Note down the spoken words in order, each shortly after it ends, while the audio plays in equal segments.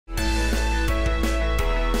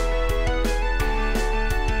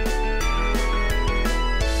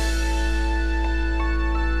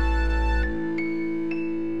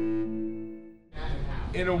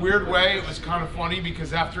in a weird way, it was kind of funny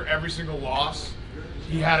because after every single loss,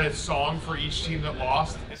 he had a song for each team that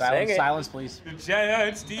lost. Silence, please. The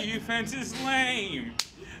Jets' defense is lame.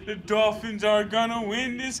 The Dolphins are gonna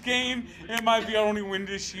win this game. It might be our only win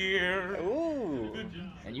this year. Ooh.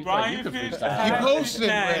 And you thought you could freestyle. He posted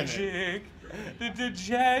magic. The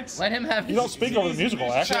Jets. Let him have. You don't speak over the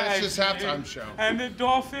musical act. It's just halftime show. And the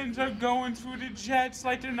Dolphins are going through the Jets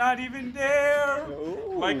like they're not even there.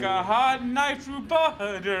 Ooh. Like a hot knife through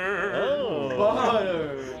butter. Oh.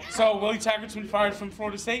 Butter. So Willie Taggart's been fired from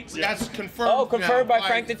Florida State? That's confirmed. Oh, confirmed by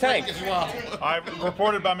Frank the Tank. As well. I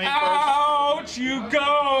reported by me first. Out you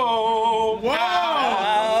go. Whoa!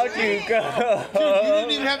 Out you go. Dude, you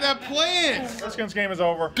didn't even have that planned. Redskins game is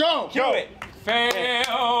over. Go! Do it.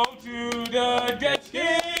 Fail to the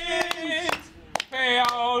Redskins.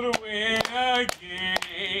 Fail to win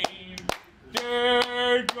again.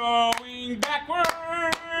 They're going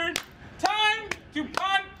backward. Time to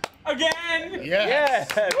punt again. Yes.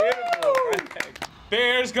 Yeah, beautiful.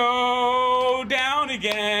 Bears go down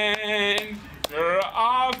again. Their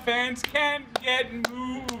offense can't get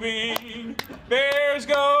moving. Bears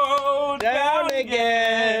go down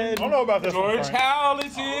again. I don't know about this one, George Frank.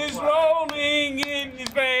 Hallis is rolling in his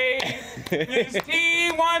grave. This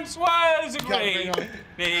team once was a great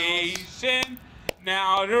nation.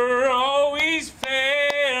 Now they're always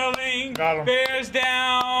failing. Got 'em. Bears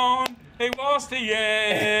down. They lost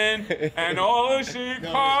again. And all of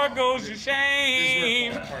Chicago's a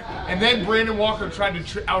shame. And then Brandon Walker tried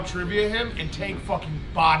to out-trivia him, and Tank fucking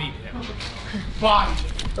bodied him. Bodied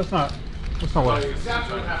him. That's not what.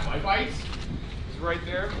 That's what happened. Fights is right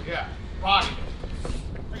there. Yeah. Bodied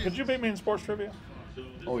him. Could you beat me in sports trivia?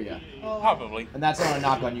 Oh yeah. Probably. And that's not a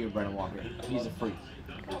knock on you, Brandon Walker. He's a freak.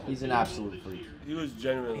 He's an absolute freak. He was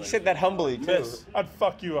genuinely. He said that humbly too. Miss. I'd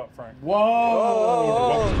fuck you up, Frank.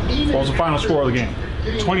 Whoa. What was the final score of the game?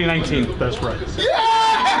 2019. That's right.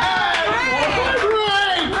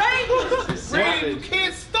 Brandon, you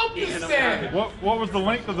can't stump this thing. What was the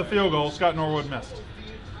length of the field goal Scott Norwood missed?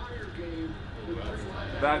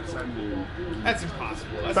 That's, I mean. That's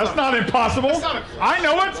impossible. That's not impossible. That's not I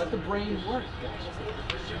know it. Let the brain work.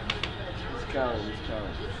 He's counting, he's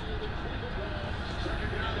counting.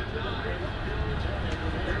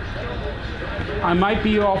 I might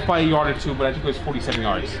be off by a yard or two, but I think it was 47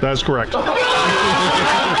 yards. That's correct. This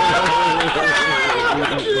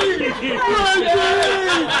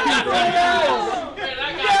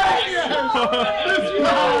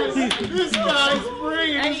guy's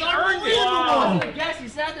bringing. He's unbelievable. Yes, he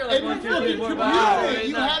sat there like And you fucking computed it.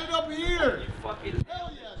 You had it up here.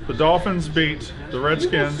 The Dolphins beat the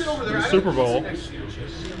Redskins in the Super Bowl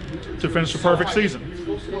to finish the perfect season.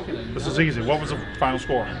 This is easy. What was the final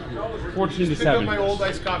score? 14 to Pick up 7. my old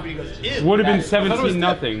iced coffee. He goes, ew. Would have been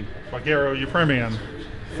 17-0. Vaquero, you premium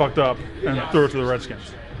fucked up and threw it to the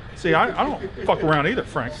Redskins. See, I don't fuck around either,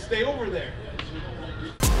 Frank. Stay over there.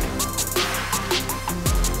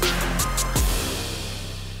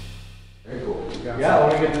 Yeah, I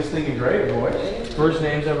want to get this thing engraved, boys. First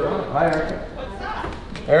names ever on it. Hi, Erica.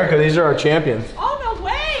 Erica, these are our champions. Oh, no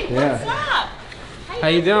way! Yeah. What's up? How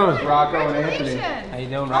you doing? Rocco and Congratulations. Anthony. How you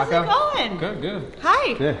doing, How's it going? Good, good. Hi.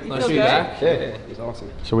 Yeah. You feel good? Yeah, it's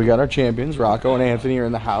awesome. So we got our champions. Rocco and Anthony are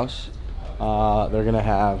in the house. They're gonna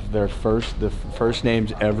have the first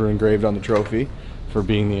names ever engraved on the trophy for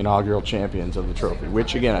being the inaugural champions of the trophy.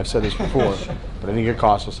 Which, again, I've said this before, but I think it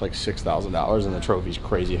cost us like $6,000, and the trophy's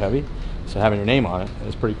crazy heavy. So having your name on it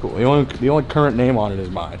is pretty cool. The only current name on it is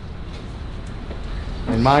mine,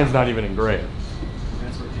 and mine's not even engraved.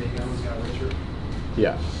 That's what Takeover's got, Richard.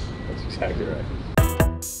 Yeah, that's exactly right.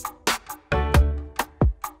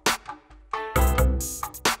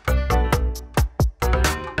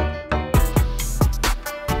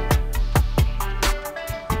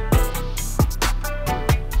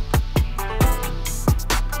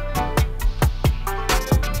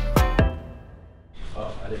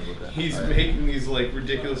 He's making these like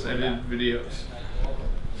ridiculous edited videos.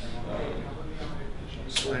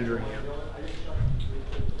 Slandering him.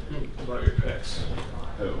 About your picks.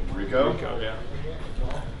 Who? Rico? Rico, yeah.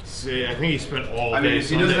 See, I think he spent all day. I mean, he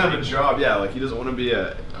Sunday. doesn't have a job, yeah, like he doesn't want to be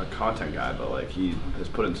a content guy, but like he has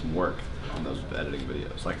put in some work on those editing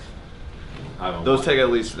videos. Like those take at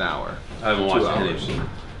least an hour. I haven't 2 watched hours. any.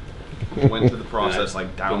 Went through the process,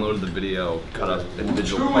 like downloaded the video, cut up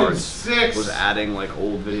individual 2 and parts, 6. was adding like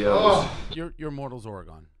old videos. Oh. You're Mortals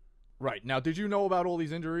Oregon. Right. Now, did you know about all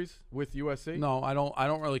these injuries with USC? No, I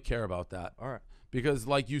don't really care about that. All right. Because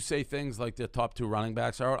like you say things like the top 2 running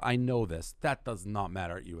backs are out. I know this. That does not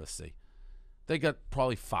matter at USC. They got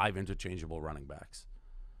probably 5 interchangeable running backs.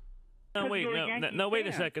 No, wait, no, wait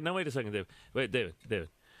a second. No, wait a second, David. Wait, David.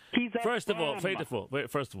 First of all, faithful. Wait a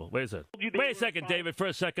second. Wait a second, David. For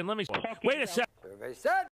a second, let me. Wait a second. Survey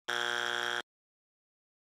said.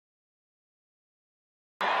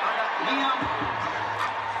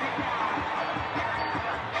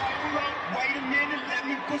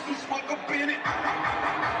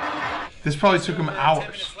 This probably took him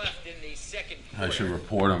hours. I should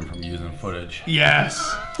report him from using footage.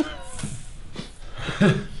 Yes.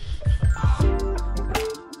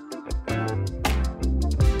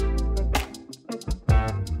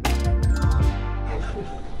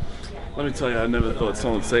 Let me tell you, I never thought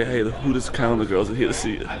someone would say, hey, the Hooters Calendar girls are here to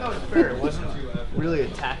see you. I thought it was fair. It wasn't really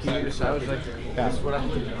attacking you, so I was like, that's what I'm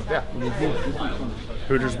doing. Yeah.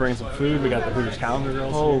 Hooters bringing some food. We got the Hooters Calendar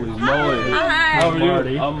girls. Holy moly. Hi. How are you?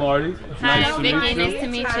 Marty. I'm Marty. Hi, Nice to meet Vicky. you. Nice to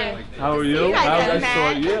meet you. How are you? Hi, I saw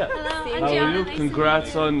you. Yeah. Hello, How are you?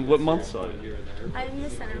 Congrats on what month are you? I'm the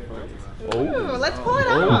centerfold. Oh. Let's pull it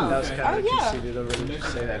Oh. up. That was kind of yeah. conceited already to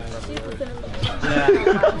say that in front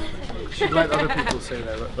of people. Should let other people say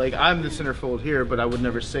that. Like, I'm the centerfold here, but I would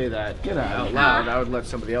never say that out loud. I would let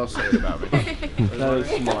somebody else say it about me. That is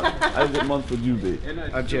smart. What month would you be?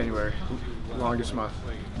 January. Longest month.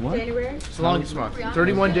 What? January? It's the longest month.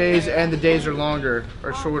 31 days, and the days are longer,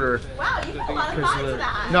 or shorter. Wow, you put a lot of thought to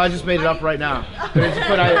that. No, I just made it up right now.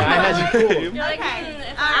 But I had to cool. Okay.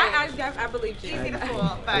 I believe you. Easy to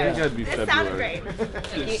fool, but I think I'd be this February. sounded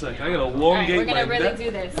great. It's like, I gotta elongate We're gonna my really neck.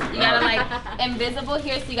 do this. You gotta like invisible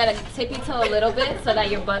here, so you gotta tippy toe a little bit so that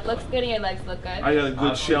your butt looks good and your legs look good. I got a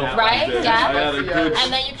good shelf. Right? there. Yeah. I got a good.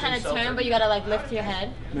 And then you kind of turn, but you gotta like lift your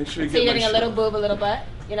head. Make sure you So get you're my getting a little boob, a little butt.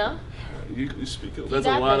 You know? You speak. You That's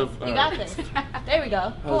got a lot this. of. You got this. There we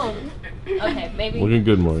go. Boom. Okay, maybe. Looking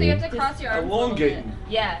good, Marty. So you have to cross your arms. Elongating.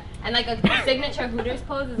 Yeah, and like a signature Hooters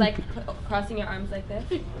pose is like crossing your arms like this.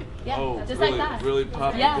 Yeah, Oh, just really, like that. really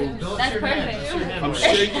pop. Yeah, boobs. that's perfect. I'm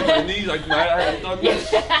shaking my knees like I haven't done this.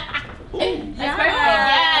 That's perfect.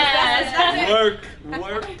 Yes.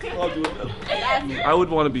 Work. I'll do it. I would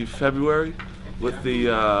want to be February with the,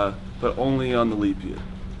 but only on the leap year.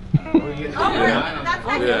 Oh, that's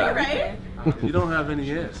not Yeah. right? You don't have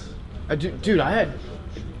any ass. Dude, I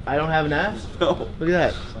don't have an ass? No. Look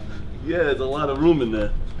at that. Yeah, there's a lot of room in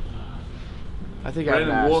there. I think I have an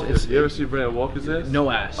Brandon ass. Walker. You ever see Brandon Walker's ass? No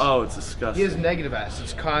ass. Oh, it's disgusting. He has negative ass.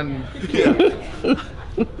 It's con. Yeah.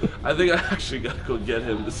 I think I actually gotta go get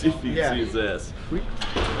him to see if he can see his ass.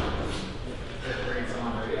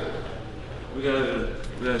 We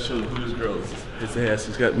gotta show the Hooters girls his ass.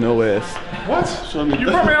 He's got no ass. What? Show me. You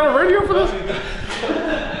brought me on the radio for this?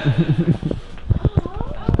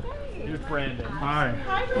 Here's Brandon. Hi.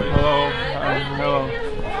 Hello. Hello.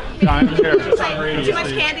 I'm here. Too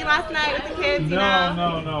much candy last night with the kids, you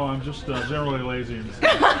know? No. I'm just generally lazy.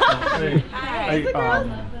 Hey,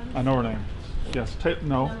 I know her name. Yes.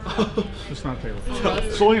 No. It's not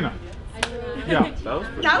Taylor. Selena. Yeah.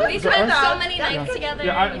 We spent so many nights together.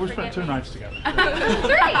 Yeah, we spent 2 nights together. 3.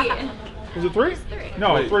 Was it 3?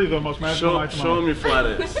 No, Wait, 3 of the most magical nights of my Show him life. your flat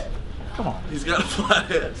ass. Come on. He's got a flat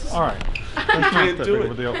ass. All right. I That's not can't that do big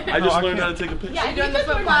it. of a deal. I No, just learned how can't. to take a picture. Yeah, you're doing the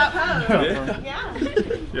flip flop pose. Yeah.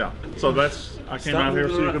 Yeah. So that's, I came Stop out here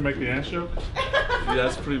moving so you around. could make the ass joke? Yeah,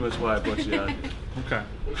 that's pretty much why I brought you out here. Okay.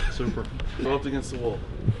 Super. Go up against the wall.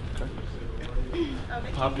 Okay.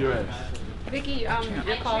 Pop your ass. Vicky, your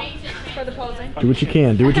call for the posing. Do what you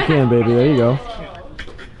can. Do what you can, baby. There you go.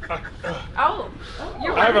 Oh,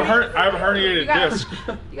 you're I have a herniated disc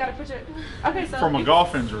You gotta push it. Okay, so from a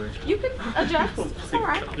golf injury. you can adjust. It's all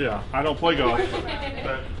right. Yeah, I don't play golf.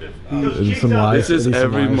 And some lies. This is and some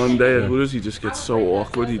every lies. Monday at Yeah. Hooters. He just gets so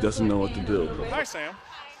awkward. He doesn't know what to do. Hi, Sam.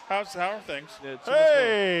 How are things? Yeah,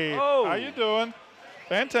 Hey, Oh. how you doing?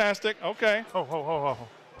 Fantastic. Okay. Oh.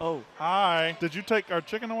 Oh. Hi. Did you take our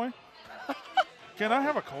chicken away? Can I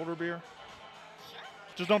have a colder beer?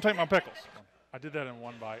 Just don't take my pickles. I did that in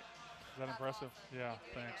one bite. Is that impressive? Yeah,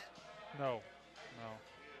 thanks. No.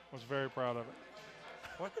 Was very proud of it.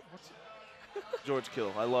 What's George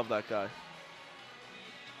Kittle. I love that guy.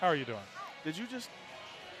 How are you doing? Did you just?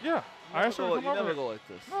 Yeah, I asked her to come You over. never go like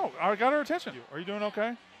this. No, I got her attention. Are you doing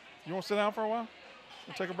okay? You want to sit down for a while?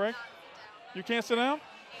 You take a break? You can't sit down?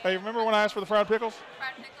 Hey, remember when I asked for the fried pickles?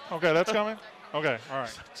 Okay, that's coming? Okay, all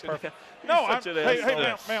right. Perfect. No, such an hey,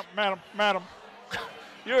 asshole. madam.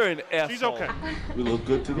 You're an asshole. She's okay. We look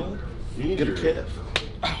good together. You need to get a calf.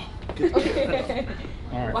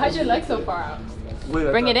 All right. Why's your leg so far out?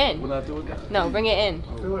 Wait, Bring it in. We're not doing that. No, bring it in. I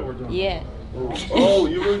feel like we're doing Yeah. Oh,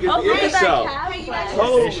 you were getting the ass out. Hey, you guys,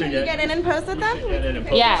 Oh. can you get in and post with them?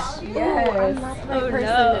 Yeah. Yes.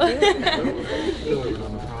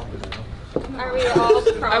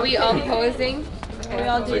 Are we all posing? We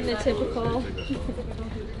all doing the typical.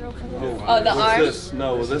 Oh, the arm? This?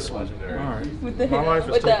 No, with this one. All right. With the, My life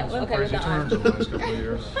has with taken the, some okay, crazy with the arm. turns in the last couple of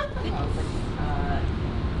years.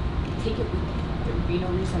 Take it. There would be no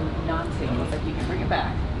reason not to. It's like you can bring it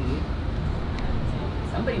back.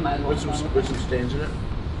 Somebody might want to. Put some stains in it.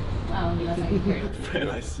 Well, that's not good. Fran,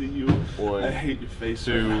 I see you. I hate your face.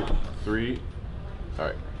 2, 3. All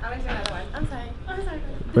right. I'll make another one. I'm sorry. I'm sorry.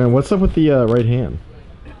 Man, what's up with the right hand?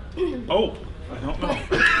 Oh, I don't know.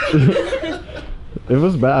 It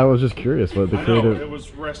was bad. I was just curious what the I creative. know, it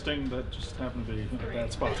was resting, that just happened to be in a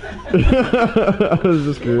bad spot. I was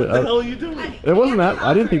just curious. What the hell are you doing? It wasn't that.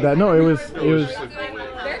 I didn't think that. No, it was. What's to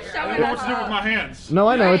do with my hands? No,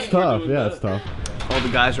 I know it's tough. Yeah, it's tough. All the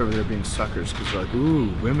guys over there being suckers because they're like, ooh,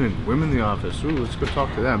 women in the office. Ooh, let's go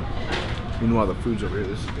talk to them. Meanwhile, the food's over here.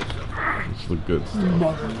 This is good stuff. It's the good stuff.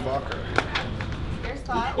 Motherfucker. Your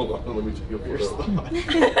spot. Hold on, let me take your spot.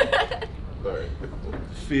 Alright.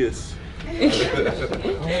 Fierce.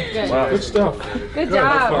 Good. Wow. Good stuff. Good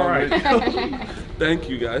job. All right. Thank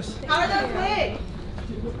you, guys. How are those big?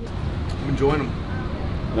 I'm enjoying them.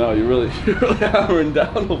 No, you're really hammering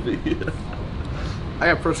down over here. I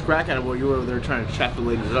got first crack at it while you were over there trying to chat the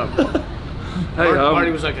ladies up. Hey,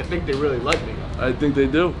 Marty was like, I think they really like me. I think they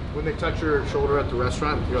do. When they touch your shoulder at the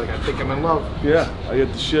restaurant, you're like, I think I'm in love. Yeah, I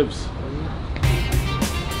get the shivs.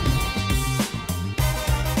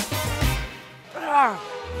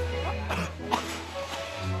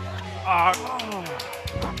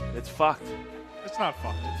 It's fucked. It's not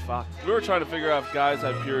fucked. It's fucked. We were trying to figure out if guys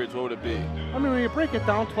had periods, what would it be? I mean, when you break it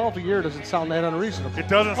down, 12 a year doesn't sound that unreasonable. It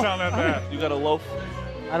doesn't sound that bad. You got a loaf?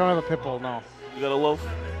 I don't have a pit bull, no. You got a loaf?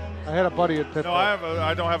 I had a buddy at pit bull. No,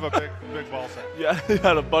 I don't have a big ball set. Yeah, you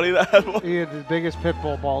had a buddy that had one? He had the biggest pit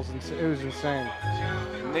bull balls, and it was insane.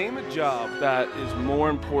 Name a job that is more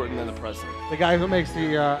important than the president. The guy who makes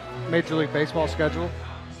the Major League Baseball schedule.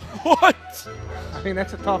 What? I mean,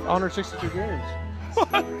 that's a tough 162 games.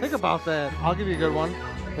 What? Think about that. I'll give you a good one.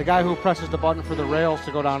 The guy who presses the button for the rails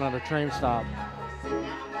to go down on a train stop.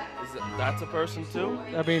 That's a person too?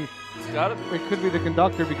 I mean, it's gotta be. It could be the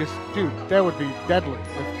conductor because, dude, that would be deadly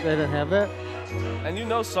if they didn't have that. And you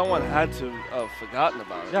know someone had to have forgotten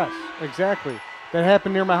about it. Yes, exactly. That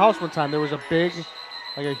happened near my house one time. There was a big,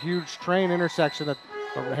 like a huge train intersection that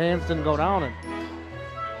the hands didn't go down in.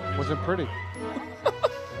 It wasn't pretty.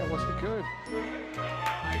 That wasn't good.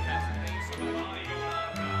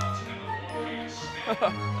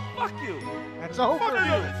 Fuck you. That's over. Fuck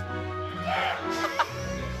you.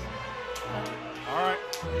 All right.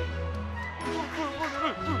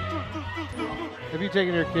 Have you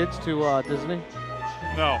taken your kids to Disney?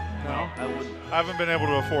 No. I wouldn't. I haven't been able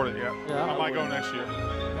to afford it yet. Yeah. I might go next year.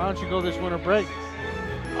 Why don't you go this winter break?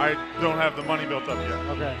 I don't have the money built up yet.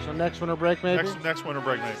 Okay, so next winter break maybe? Next winter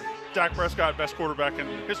break maybe. Dak Prescott, best quarterback in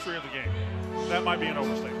the history of the game. That might be an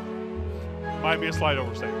overstatement. Might be a slight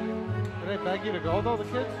overstatement. Did they beg you to go though, the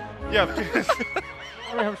kids? Yeah, the kids.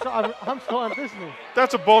 I mean, I'm still on Disney.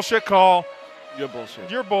 That's a bullshit call. You're bullshit.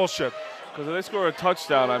 You're bullshit. Because if they score a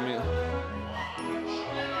touchdown, I mean.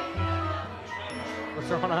 What's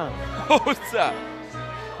going on? What's that?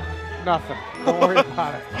 Nothing. Don't worry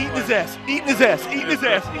about it. Eating his ass. Eating his ass. Eating his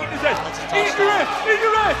ass. Eating his ass. Eat your ass. Eat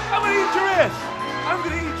your ass. I'm gonna eat your ass. I'm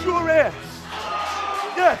gonna eat your ass.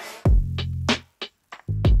 Yes.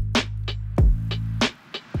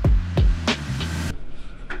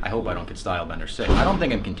 I hope I don't get Stylebender sick. I don't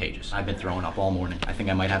think I'm contagious. I've been throwing up all morning. I think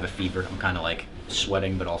I might have a fever. I'm kind of like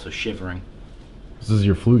sweating, but also shivering. This is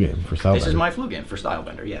your flu game for Stylebender. This is my flu game for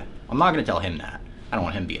Stylebender, yeah. I'm not going to tell him that. I don't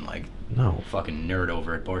want him being like, no. Fucking nerd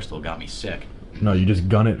over at Barstool got me sick. No, you just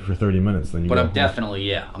gun it for 30 minutes, then you But go I'm home. definitely,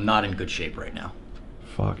 yeah, I'm not in good shape right now.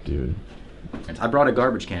 Fuck, dude. I brought a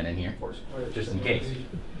garbage can in here, just in case.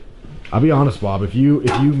 I'll be honest, Bob. If you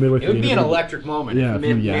midway It would be an electric moment. Yeah, if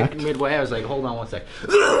you yacked. Midway, I was like, hold on one sec.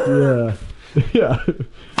 Yeah. Yeah.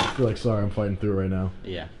 You're like, sorry, I'm fighting through it right now.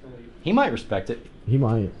 Yeah. He might respect it. He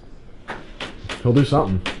might. He'll do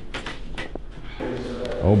something.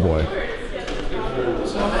 Oh boy.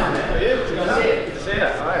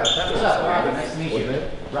 Nice to meet you.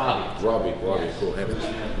 Robbie, cool.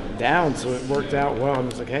 Down, so it worked out well. I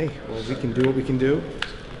was like, hey, well, we can do what we can do.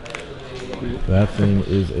 That thing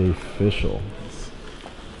is official.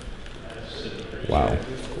 Wow.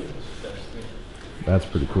 That's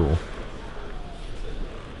pretty cool.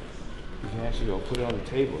 You can actually go put it on the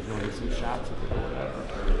table if you want to get some shots of it or whatever.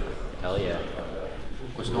 Hell yeah.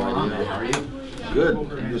 What's going on, man? How are you? Good.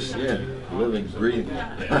 I'm just, living, breathing.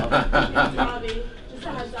 Robbie, just a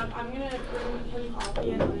heads up, I'm gonna bring him coffee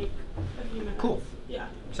in like a few minutes. Cool. Yeah.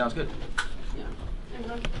 Sounds good. Yeah.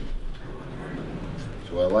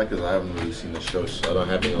 What I like is I haven't really seen the show, so I don't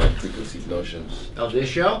have any like preconceived notions. Of this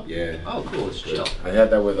show? Yeah. Oh, cool. It's chill. I had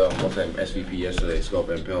that with what's that SVP yesterday, Sculpt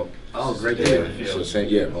and Pelt. Oh, great. Yeah. So same.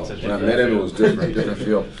 Yeah. Well, when I met him, it was different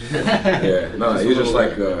feel. Yeah. No, he was just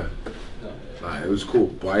like. It was cool,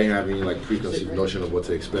 but I didn't have any like preconceived notion of what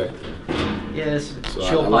to expect. Yeah, it's So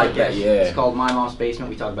chill I like podcast. that, yeah. It's called My Mom's Basement.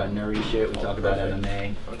 We talk about nerdy shit. We talk about perfect.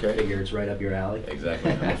 MMA. Okay. Figure it's right up your alley.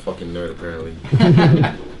 Exactly. I'm a fucking nerd apparently.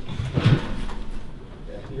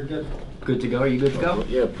 You're good. Good to go? Are you good to go?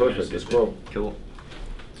 Yeah, perfect. Let's go. Cool.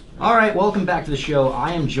 All right, welcome back to the show.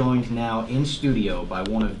 I am joined now in studio by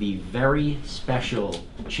one of the very special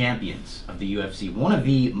champions of the UFC, one of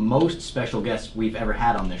the most special guests we've ever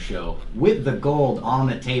had on this show, with the gold on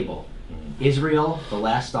the table. Israel, the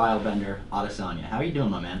Last Stylebender, Adesanya. How are you doing,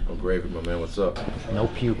 my man? I'm great, my man. What's up? No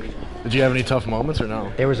puke. Did you have any tough moments or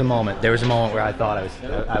no? There was a moment. There was a moment where I thought I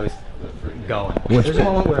was going. Which There's a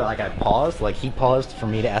moment where like I paused, like he paused for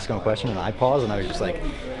me to ask him a question, and I paused, and I was just like,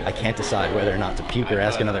 I can't decide whether or not to puke or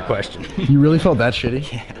ask another question. You really felt that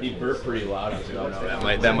shitty? Yeah. He burped pretty loud. I was like, oh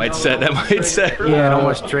no, That might set. Yeah, it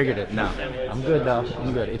almost triggered it. No, I'm good though.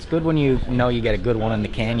 I'm good. It's good when you know you get a good one in the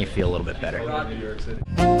can. You feel a little bit better.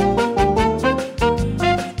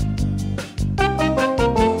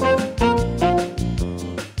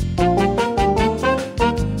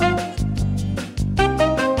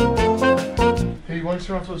 Hey, you want to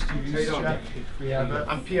turn off those TVs, Jack?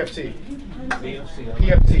 I'm PFT.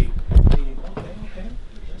 PFT.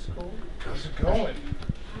 How's it going? Let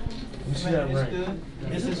me see that ring.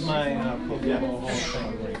 This is my football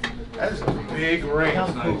ring. That is a big ring.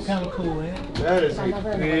 Kind of cool, eh? That is a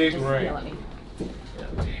big ring.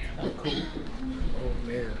 Cool. Oh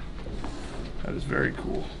man, that is very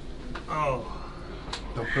cool. Oh,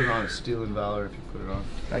 Don't put it on. It's stealing valor if you put it on.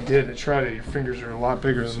 I did. I tried it. Your fingers are a lot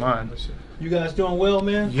bigger than mine. You guys doing well,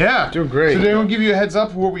 man? Yeah, Doing great. So they don't give you a heads up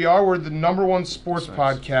of where we are. We're the #1 sports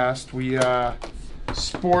podcast. We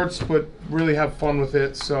sports, but really have fun with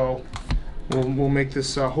it. So we'll make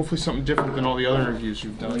this hopefully something different than all the other interviews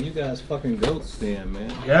you've done. You guys fucking goats then,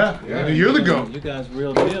 man. Yeah, you're the goat. You guys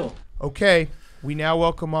real deal. Okay, we now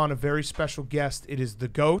welcome on a very special guest. It is the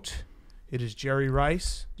GOAT. It is Jerry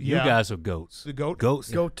Rice. You guys are goats. The GOAT? Goats.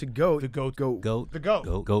 Goat to goat. The GOAT. Goat. The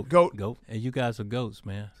GOAT. Goat. Goat. And you guys are goats,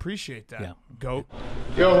 man. Appreciate that. Yeah. GOAT.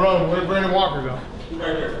 Yo, Ron, where'd Brandon Walker go?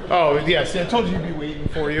 Right here. Oh, yes. I told you he'd be waiting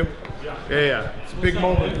for you. Yeah. It's a big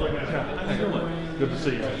moment. How you doing? Good to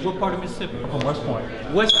see you. What part of Mississippi? From West Point.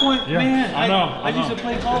 West Point? Yeah. Man, I know. I used to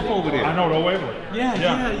play golf over there. I know, Old Waverly. Yeah.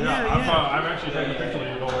 I've actually taken a picture of you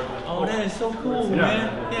at Old Waverly. Oh, that is so cool,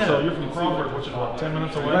 man. Yeah. So you're from Crawford, which is what, 10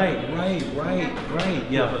 minutes away? Right.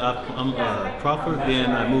 Yeah, I'm Crawford.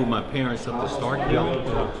 Then I moved my parents up to Starkville,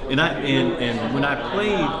 and when I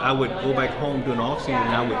played, I would go back home during the off season,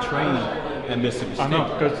 and I would train at Mississippi State. I know,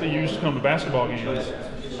 because you used to come to basketball games.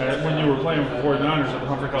 And when you were playing with the 49ers at the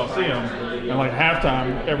Humphrey Coliseum, and like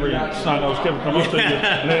halftime, every snot-nosed kid would come up to you,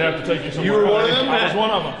 and they'd have to take you somewhere. You were one of them? I was one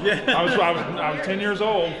of them. Yeah. I was 10 years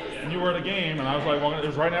old, and you were at a game, and I was like, well, it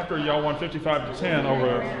was right after y'all won 55-10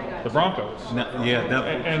 over the Broncos.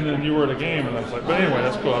 And then you were at a game, and I was like, but anyway,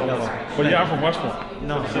 that's cool. I don't know. But yeah, I'm from West Point.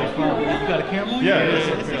 No, you got a camera? Yeah.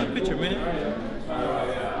 Let's take a picture, man.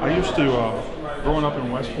 I used to, growing up in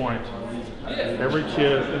West Point, every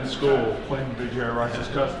kid in school claimed to be Jerry Rice's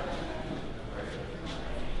cousin.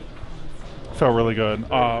 Felt really good.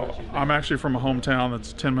 I'm actually from a hometown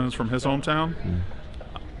that's 10 minutes from his hometown.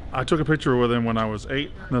 I took a picture with him when I was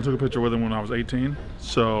 8, and I took a picture with him when I was 18.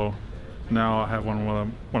 So now I have one with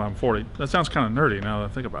him when I'm 40. That sounds kind of nerdy now that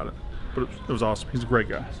I think about it, but it was awesome. He's a great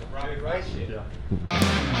guy. Robbie Rice? Yeah.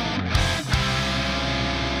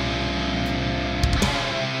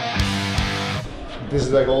 This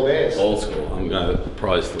is like old days. Old school. I'm gonna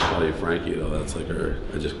probably still call you Frankie though. That's like I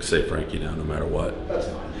just say Frankie now, no matter what.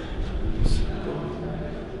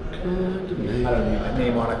 I don't need my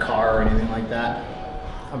name on a car or anything like that.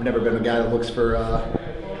 I've never been a guy that looks for a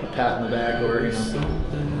pat in the back or, you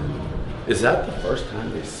know. Is that the first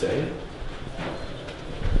time they say it?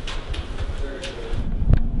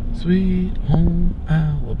 Sweet home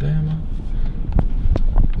Alabama.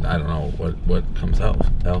 I don't know what comes out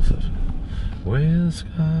else. Where the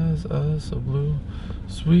skies are so blue,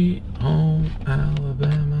 sweet home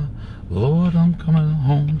Alabama. Lord, I'm coming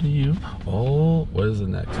home to you. Oh, what is the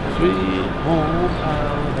next? Sweet home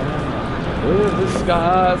Alabama. Where the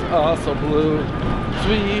skies are so blue,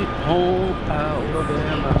 sweet home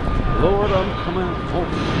Alabama. Lord, I'm coming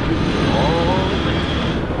home to you.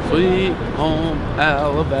 Oh, sweet home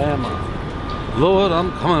Alabama. Lord,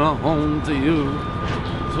 I'm coming home to you.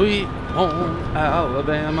 Sweet home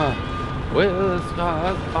Alabama. Where the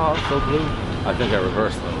skies are so blue. I think I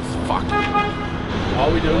reversed those. Fuck.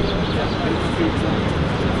 All we do is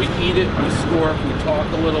we eat it, we score, we talk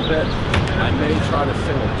a little bit. I may try to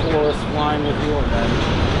sing a chorus line with you, and then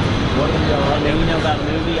What are the other? You know about the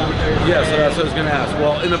movie on Thursday? yeah, so that's what I was gonna ask.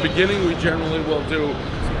 Well, in the beginning, we generally will do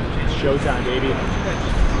Showtime, baby.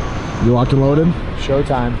 You locked and loaded?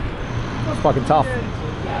 Showtime. That's fucking tough.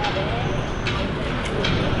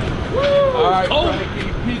 All right,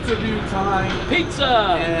 Frankie, pizza view time. Pizza!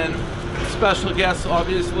 And special guests,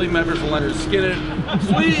 obviously, members of Lynyrd Skynyrd.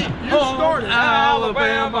 Sweet home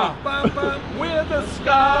Alabama, where the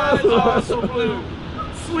skies are so blue.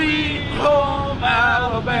 Sweet home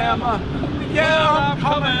Alabama, yeah, I'm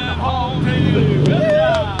coming home to you.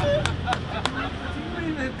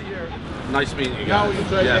 Nice meeting you guys.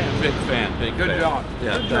 Yeah, big fan, big fan. Good job.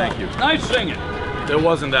 Yeah, Good thank job. you. Nice singing. It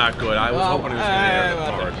wasn't that good. I was hoping it was going to air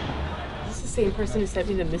the part. Is this the same person who sent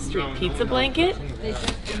me the mystery pizza blanket? I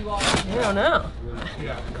don't know.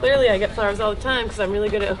 Clearly I get flowers all the time because I'm really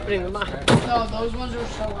good at opening the box. No, those ones are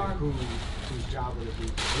so hard. Whose job would it be?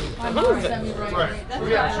 My mom sent me right. That's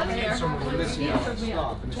yeah, so we need someone missing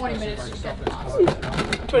out. 20 minutes to get the box.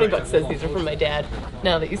 $20 says these are from my dad.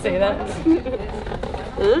 Now that you say that.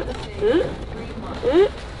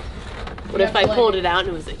 What if I pulled it out and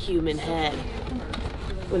it was a human head?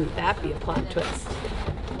 Wouldn't that be a plot twist?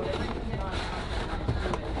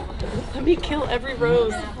 Let me kill every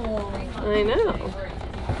rose. I know.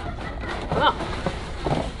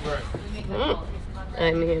 Well,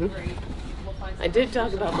 I mean, I did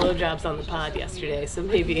talk about blowjobs on the pod yesterday, so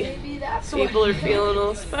maybe people are feeling a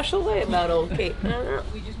little special way about old Kate. I don't know.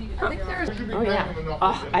 Oh yeah.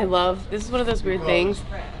 Oh, I love, this is one of those weird things,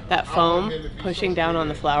 that foam, pushing down on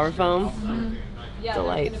the flour foam.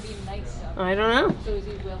 Delight. I don't know.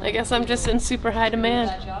 I guess I'm just in super high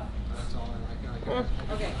demand.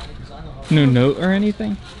 No note or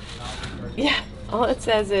anything? Yeah, all it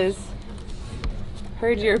says is,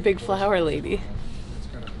 heard you're a big flower lady.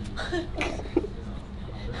 Oh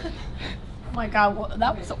my god,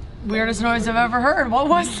 that was the weirdest noise I've ever heard. What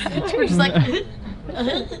was that? You were just like...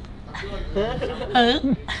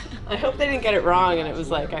 I hope they didn't get it wrong and it was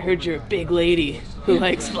like, I heard you're a big lady who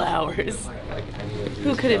likes flowers.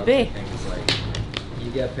 Who could it be?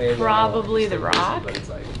 Probably The Rock.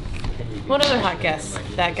 What other hot guests?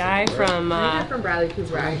 That guy from... from Bradley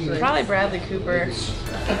Cooper, actually. Probably Bradley Cooper.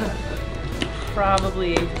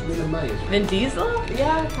 Probably Vin Diesel?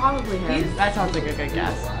 Yeah, probably him. That sounds like a good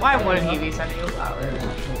guess. Why wouldn't he be sending you flowers?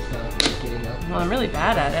 Well, I'm really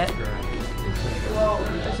bad at it. Well,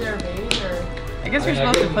 is there a vase or... I guess you're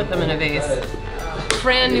supposed to put them in a vase.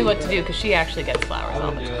 Fran knew what to do because she actually gets flowers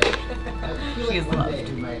all the time. She is loved.